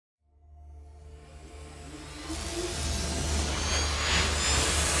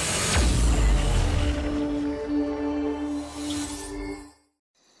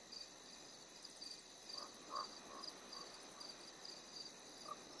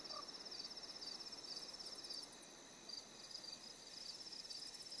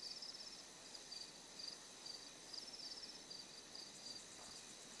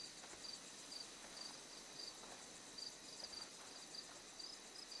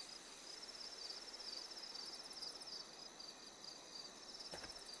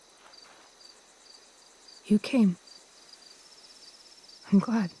you came. I'm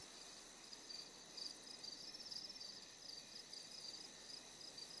glad.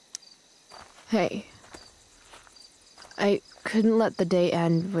 Hey. I couldn't let the day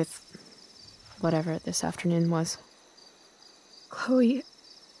end with whatever this afternoon was. Chloe,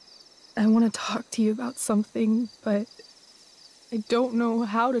 I want to talk to you about something, but I don't know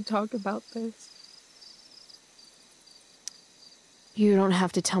how to talk about this. You don't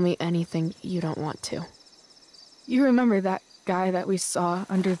have to tell me anything you don't want to. You remember that guy that we saw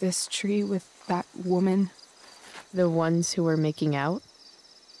under this tree with that woman? The ones who were making out?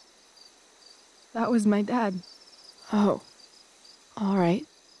 That was my dad. Oh. All right.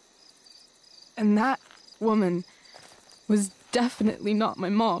 And that woman was definitely not my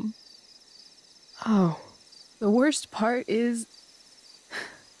mom. Oh. The worst part is,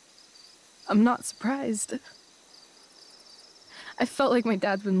 I'm not surprised. I felt like my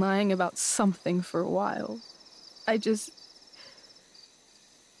dad's been lying about something for a while. I didn't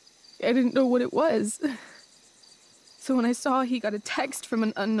know what it was. So when I saw he got a text from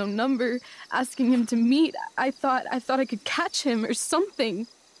an unknown number asking him to meet, I thought I could catch him or something.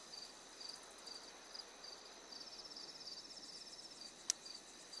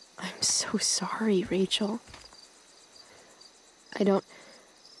 I'm so sorry, Rachel. I don't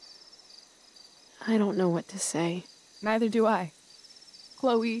know what to say. Neither do I.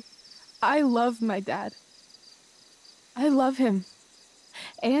 Chloe, I love my dad. I love him.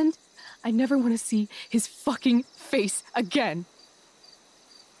 And I never want to see his fucking face again.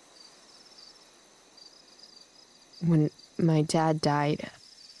 When my dad died,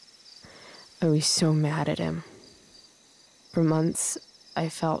 I was so mad at him. For months, I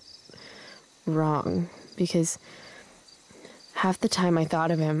felt wrong because half the time I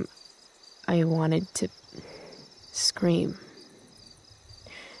thought of him, I wanted to scream.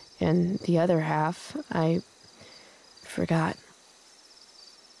 And the other half, I forgot.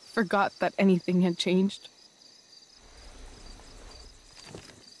 Forgot that anything had changed.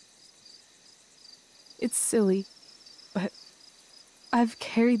 It's silly, but I've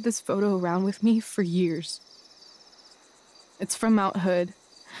carried this photo around with me for years. It's from Mount Hood.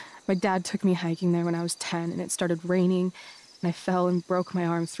 My dad took me hiking there when I was 10, and it started raining, and I fell and broke my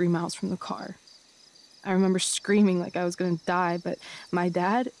arm 3 miles from the car. I remember screaming like I was gonna die, but my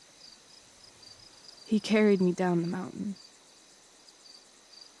dad, he carried me down the mountain.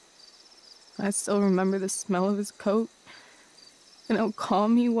 I still remember the smell of his coat, and how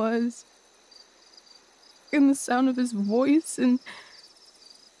calm he was, and the sound of his voice, and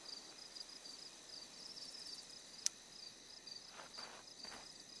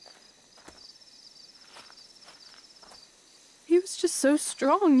he was just so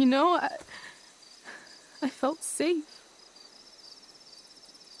strong, you know? I felt safe.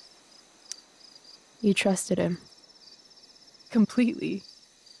 You trusted him. Completely.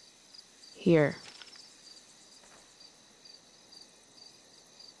 Here.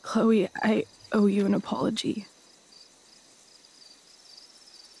 Chloe, I owe you an apology.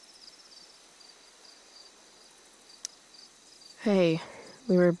 Hey,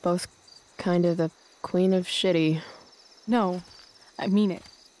 we were both kind of the queen of shitty. No, I mean it.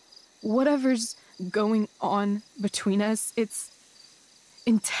 Whatever's going on between us, it's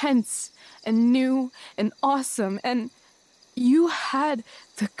intense and new and awesome, and you had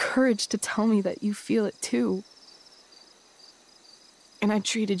the courage to tell me that you feel it too. And I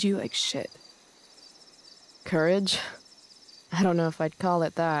treated you like shit. Courage? I don't know if I'd call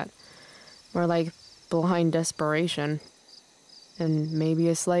it that. More like blind desperation. And maybe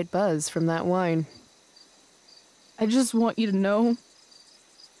a slight buzz from that wine. I just want you to know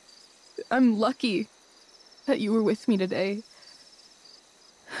I'm lucky that you were with me today.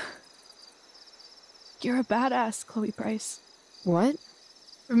 You're a badass, Chloe Price. What?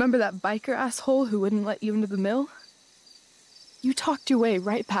 Remember that biker asshole who wouldn't let you into the mill? You talked your way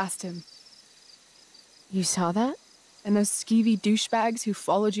right past him. You saw that? And those skeevy douchebags who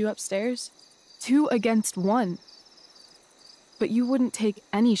followed you upstairs? 2 against 1. But you wouldn't take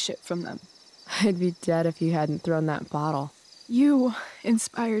any shit from them. I'd be dead if you hadn't thrown that bottle. You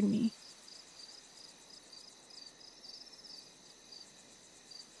inspired me.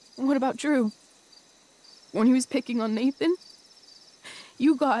 What about Drew? When he was picking on Nathan?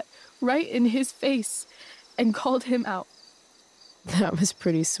 You got right in his face and called him out. That was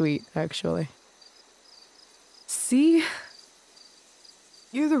pretty sweet, actually. See?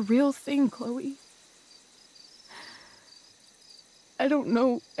 You're the real thing, Chloe. I don't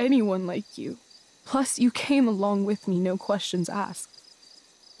know anyone like you. Plus, you came along with me, no questions asked.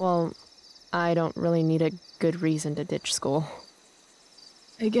 Well, I don't really need a good reason to ditch school.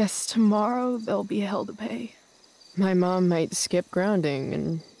 I guess tomorrow there'll be hell to pay. My mom might skip grounding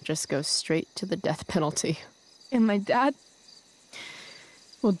and just go straight to the death penalty. And my dad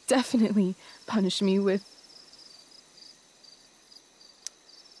will definitely punish me with...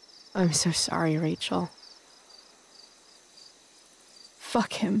 I'm so sorry, Rachel.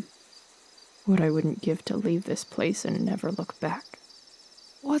 Fuck him. What I wouldn't give to leave this place and never look back.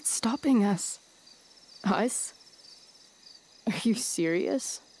 What's stopping us? Us? Are you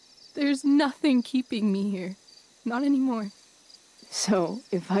serious? There's nothing keeping me here. Not anymore. So,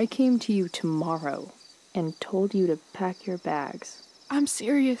 if I came to you tomorrow and told you to pack your bags... I'm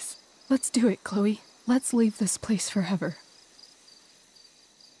serious. Let's do it, Chloe. Let's leave this place forever.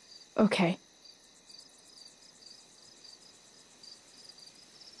 Okay.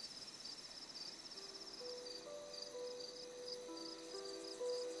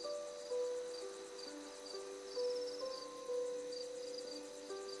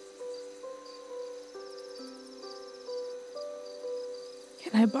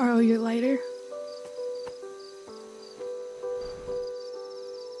 Can I borrow your lighter?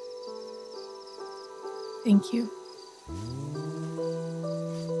 Thank you.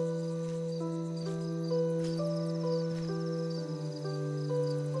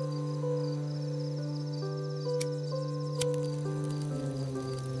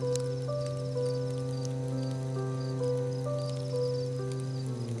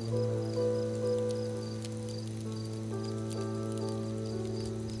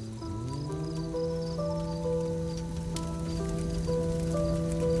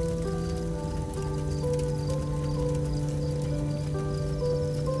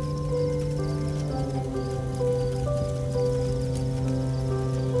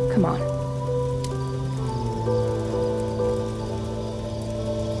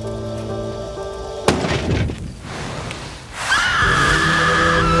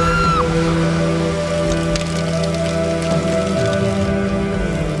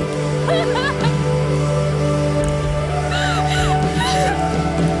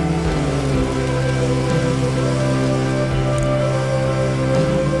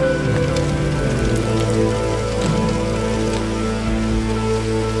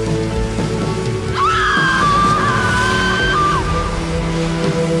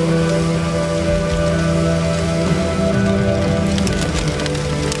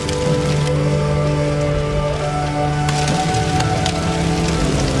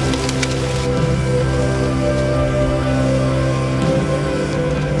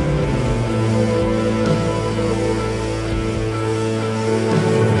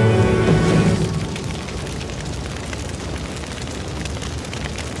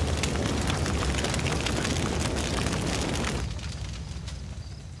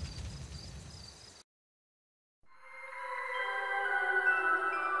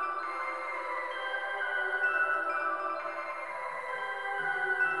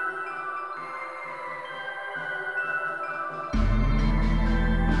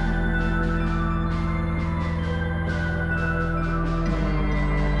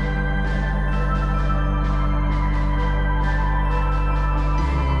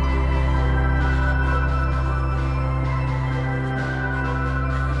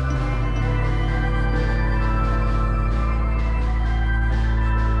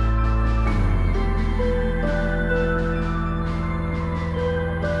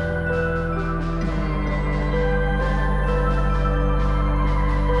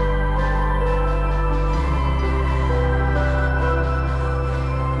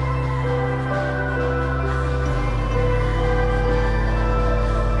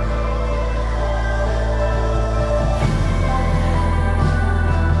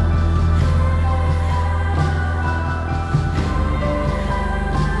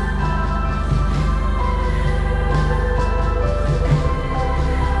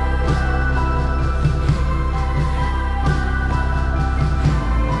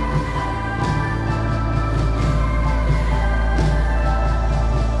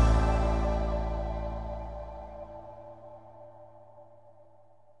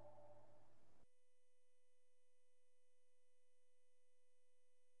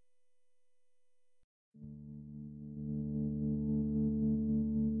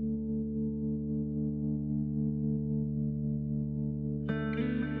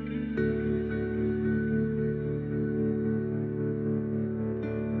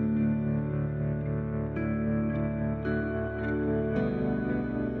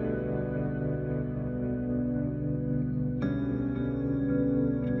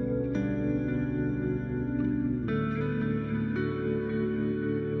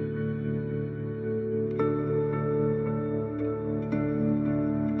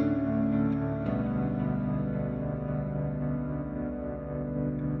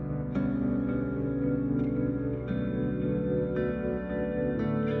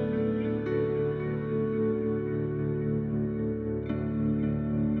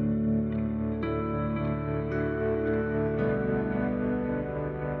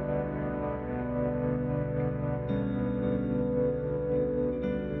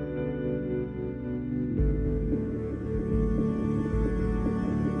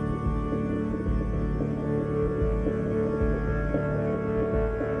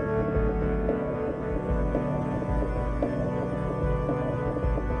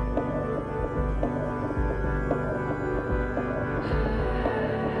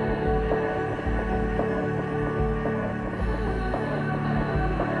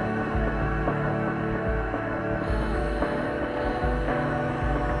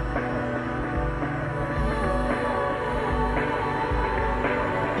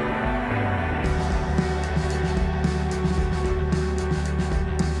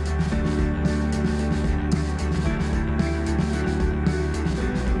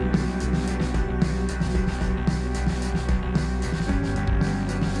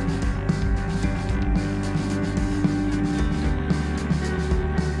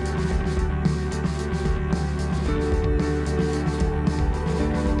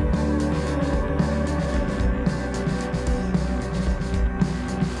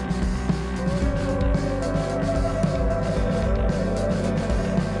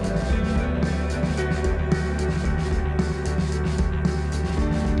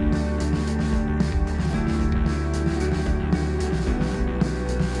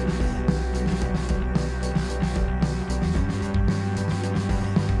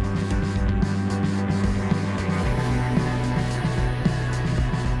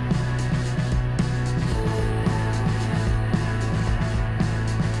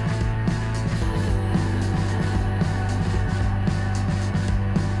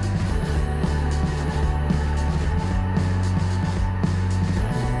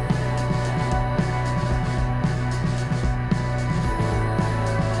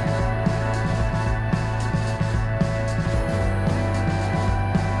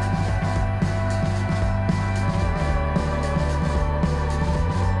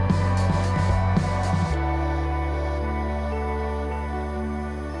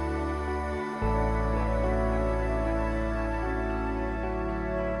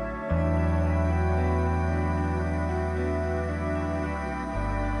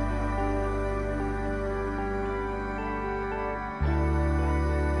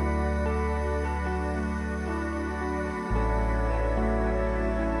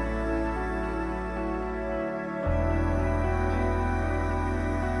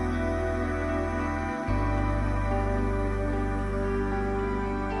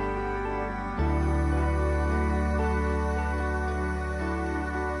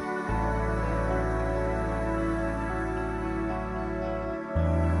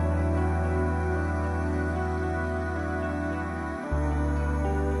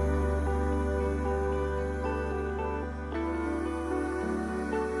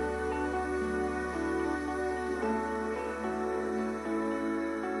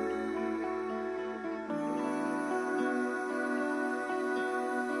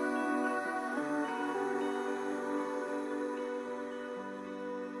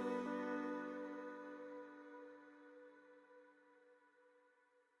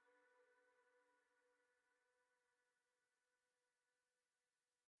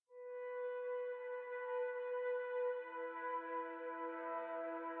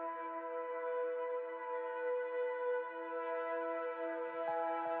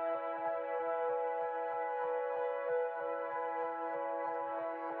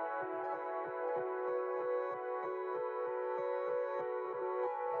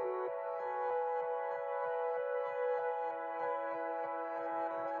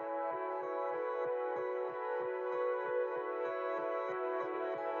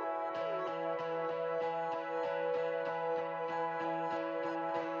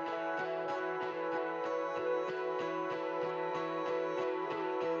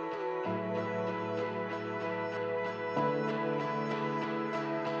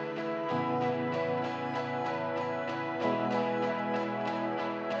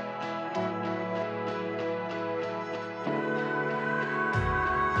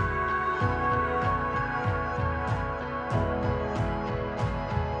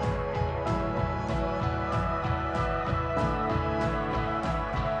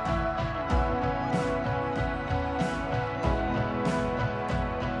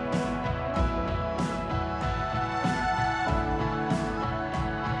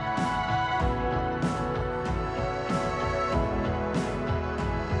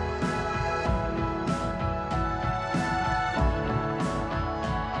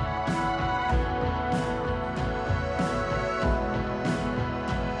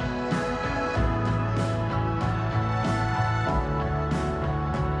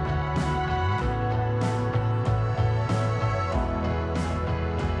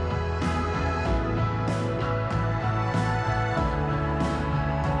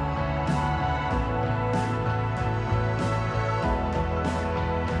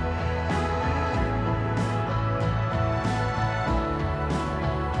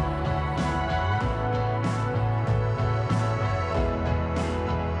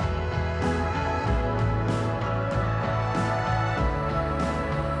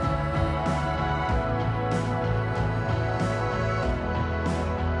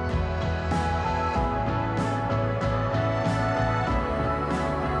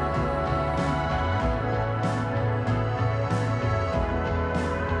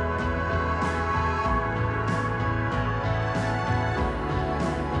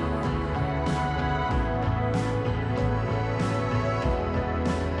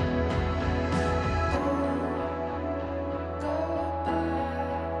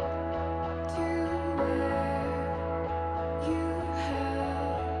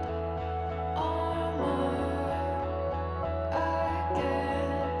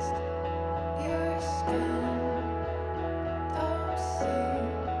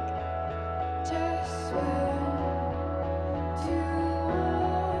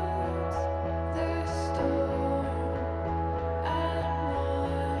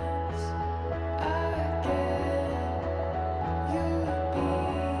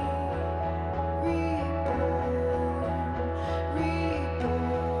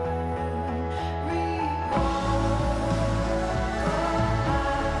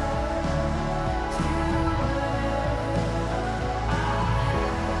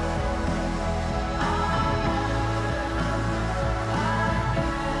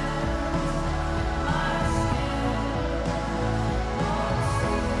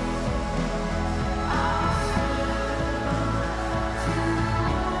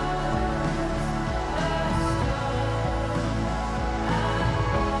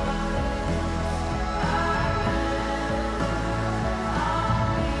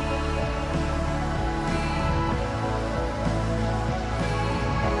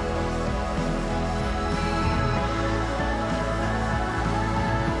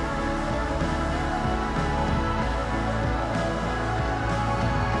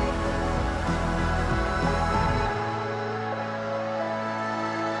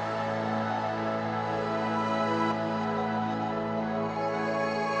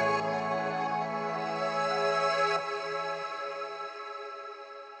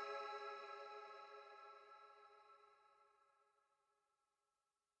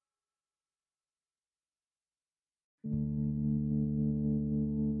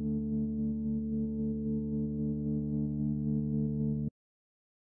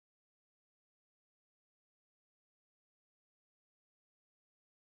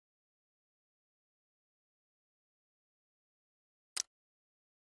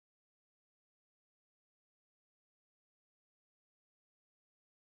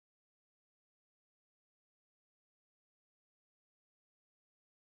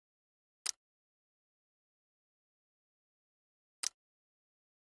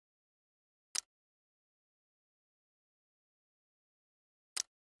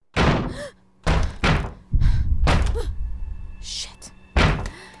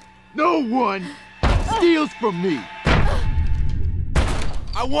 No one steals from me!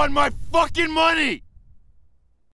 I want my fucking money!